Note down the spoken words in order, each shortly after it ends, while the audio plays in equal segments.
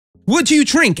Would you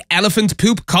drink elephant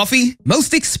poop coffee?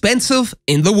 Most expensive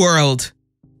in the world.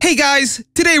 Hey guys,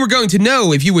 today we're going to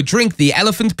know if you would drink the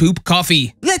elephant poop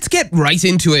coffee. Let's get right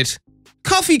into it.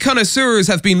 Coffee connoisseurs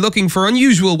have been looking for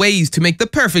unusual ways to make the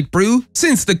perfect brew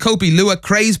since the Kopi Luwak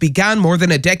craze began more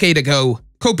than a decade ago.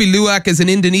 Kopi Luwak is an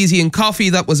Indonesian coffee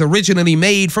that was originally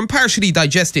made from partially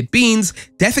digested beans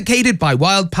defecated by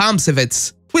wild palm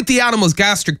civets, with the animal's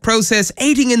gastric process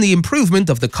aiding in the improvement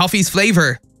of the coffee's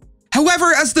flavor.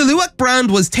 However, as the Luwak brand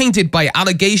was tainted by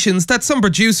allegations that some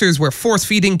producers were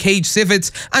force-feeding caged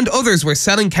civets and others were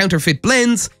selling counterfeit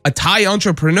blends, a Thai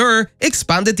entrepreneur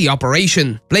expanded the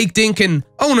operation. Blake Dinkin,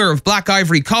 owner of Black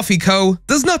Ivory Coffee Co.,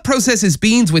 does not process his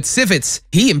beans with civets,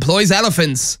 he employs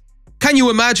elephants. Can you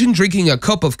imagine drinking a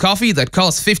cup of coffee that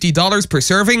costs $50 per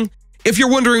serving? If you're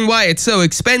wondering why it's so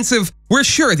expensive, we're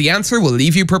sure the answer will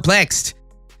leave you perplexed.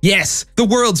 Yes, the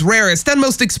world's rarest and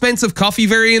most expensive coffee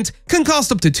variant can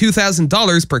cost up to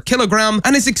 $2,000 per kilogram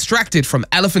and is extracted from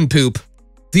elephant poop.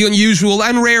 The unusual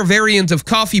and rare variant of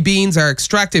coffee beans are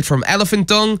extracted from elephant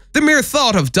dung. The mere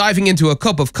thought of diving into a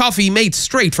cup of coffee made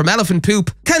straight from elephant poop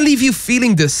can leave you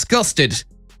feeling disgusted.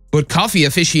 But coffee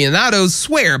aficionados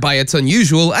swear by its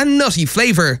unusual and nutty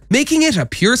flavor, making it a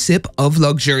pure sip of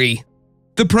luxury.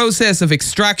 The process of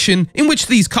extraction, in which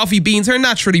these coffee beans are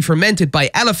naturally fermented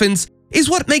by elephants, is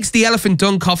what makes the elephant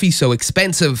dung coffee so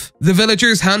expensive. The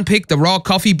villagers handpick the raw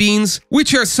coffee beans,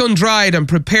 which are sun-dried and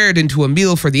prepared into a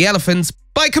meal for the elephants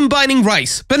by combining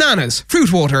rice, bananas,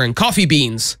 fruit water, and coffee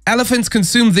beans. Elephants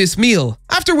consume this meal,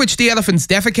 after which the elephants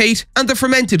defecate and the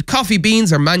fermented coffee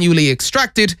beans are manually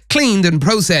extracted, cleaned, and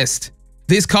processed.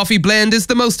 This coffee blend is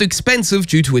the most expensive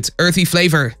due to its earthy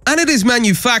flavor, and it is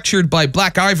manufactured by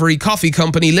Black Ivory Coffee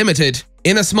Company Limited,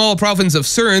 in a small province of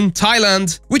Surin,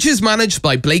 Thailand, which is managed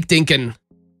by Blake Dinkin.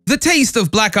 The taste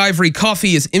of Black Ivory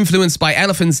coffee is influenced by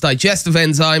elephants' digestive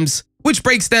enzymes, which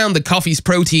breaks down the coffee's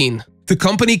protein. The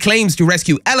company claims to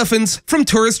rescue elephants from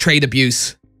tourist trade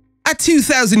abuse. At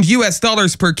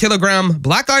 $2,000 per kilogram,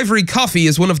 Black Ivory coffee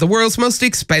is one of the world's most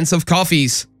expensive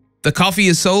coffees. The coffee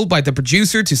is sold by the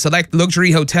producer to select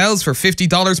luxury hotels for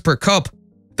 $50 per cup.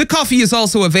 The coffee is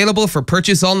also available for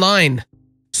purchase online.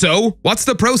 So, what's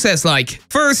the process like?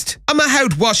 First, a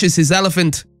mahout washes his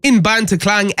elephant in Ban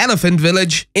Taklang Elephant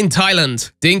Village in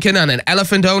Thailand. Dinkin and an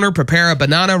elephant owner prepare a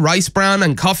banana, rice bran,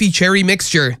 and coffee cherry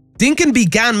mixture. Dinkin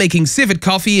began making civet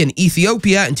coffee in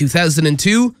Ethiopia in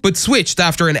 2002, but switched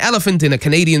after an elephant in a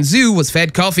Canadian zoo was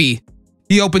fed coffee.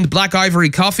 He opened Black Ivory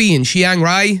Coffee in Chiang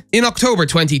Rai in October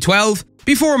 2012,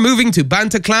 before moving to Ban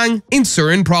Taklang in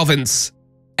Surin Province.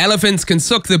 Elephants can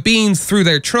suck the beans through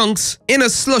their trunks in a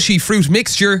slushy fruit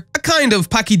mixture, a kind of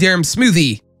pachyderm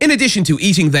smoothie, in addition to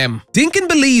eating them. Dinkin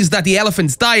believes that the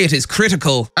elephant's diet is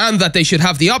critical, and that they should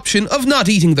have the option of not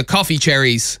eating the coffee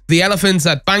cherries. The elephants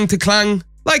at Ban Taklang,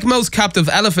 like most captive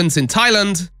elephants in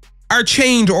Thailand, are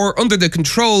chained or under the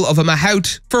control of a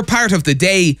mahout for part of the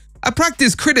day, a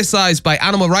practice criticized by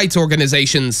animal rights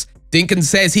organizations. Dinkin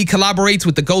says he collaborates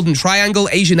with the Golden Triangle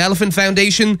Asian Elephant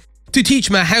Foundation to teach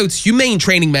mahouts humane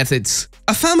training methods.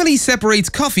 A family separates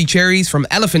coffee cherries from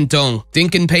elephant dung.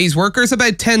 Dinkin pays workers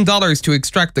about $10 to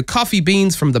extract the coffee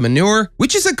beans from the manure,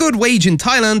 which is a good wage in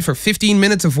Thailand for 15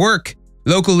 minutes of work.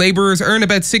 Local laborers earn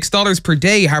about $6 per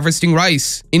day harvesting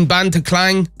rice. In Ban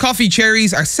Taklang, coffee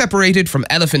cherries are separated from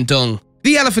elephant dung.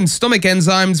 The elephant's stomach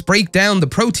enzymes break down the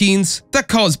proteins that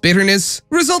cause bitterness,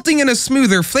 resulting in a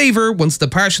smoother flavor once the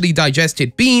partially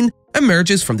digested bean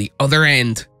emerges from the other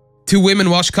end. Two women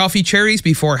wash coffee cherries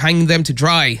before hanging them to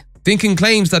dry. Dinkin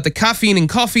claims that the caffeine in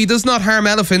coffee does not harm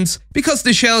elephants because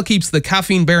the shell keeps the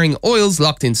caffeine-bearing oils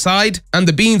locked inside, and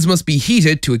the beans must be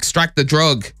heated to extract the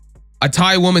drug. A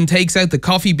Thai woman takes out the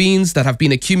coffee beans that have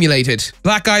been accumulated.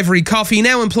 Black Ivory Coffee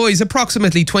now employs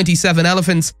approximately 27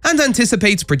 elephants and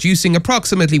anticipates producing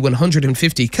approximately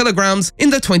 150 kilograms in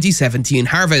the 2017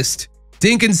 harvest.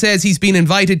 Dinkin says he's been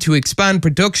invited to expand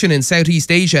production in Southeast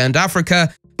Asia and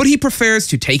Africa, but he prefers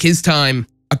to take his time.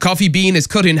 A coffee bean is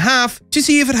cut in half to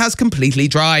see if it has completely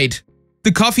dried.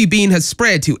 The coffee bean has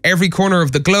spread to every corner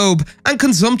of the globe, and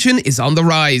consumption is on the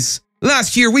rise.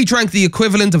 Last year, we drank the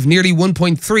equivalent of nearly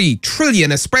 1.3 trillion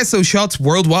espresso shots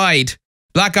worldwide.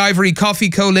 Black Ivory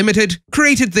Coffee Co. Limited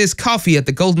created this coffee at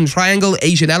the Golden Triangle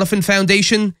Asian Elephant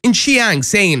Foundation in Chiang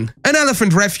Saen, an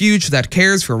elephant refuge that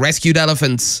cares for rescued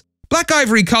elephants. Black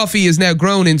Ivory Coffee is now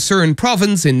grown in Surin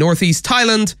Province in northeast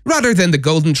Thailand rather than the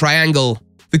Golden Triangle.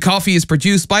 The coffee is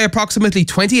produced by approximately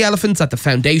 20 elephants at the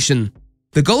foundation.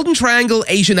 The Golden Triangle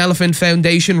Asian Elephant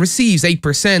Foundation receives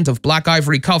 8% of Black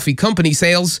Ivory Coffee Company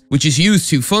sales, which is used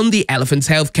to fund the elephants'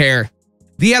 healthcare.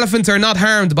 The elephants are not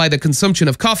harmed by the consumption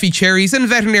of coffee cherries, and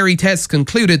veterinary tests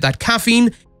concluded that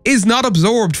caffeine is not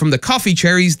absorbed from the coffee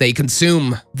cherries they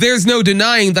consume. There's no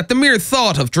denying that the mere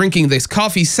thought of drinking this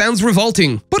coffee sounds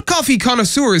revolting, but coffee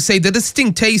connoisseurs say the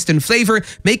distinct taste and flavor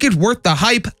make it worth the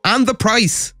hype and the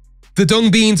price. The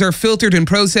dung beans are filtered and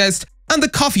processed, and the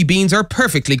coffee beans are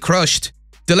perfectly crushed.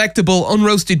 Delectable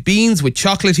unroasted beans with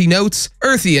chocolatey notes,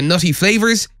 earthy and nutty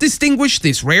flavors distinguish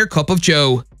this rare cup of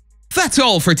joe. That's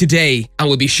all for today, and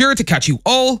we'll be sure to catch you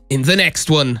all in the next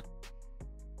one.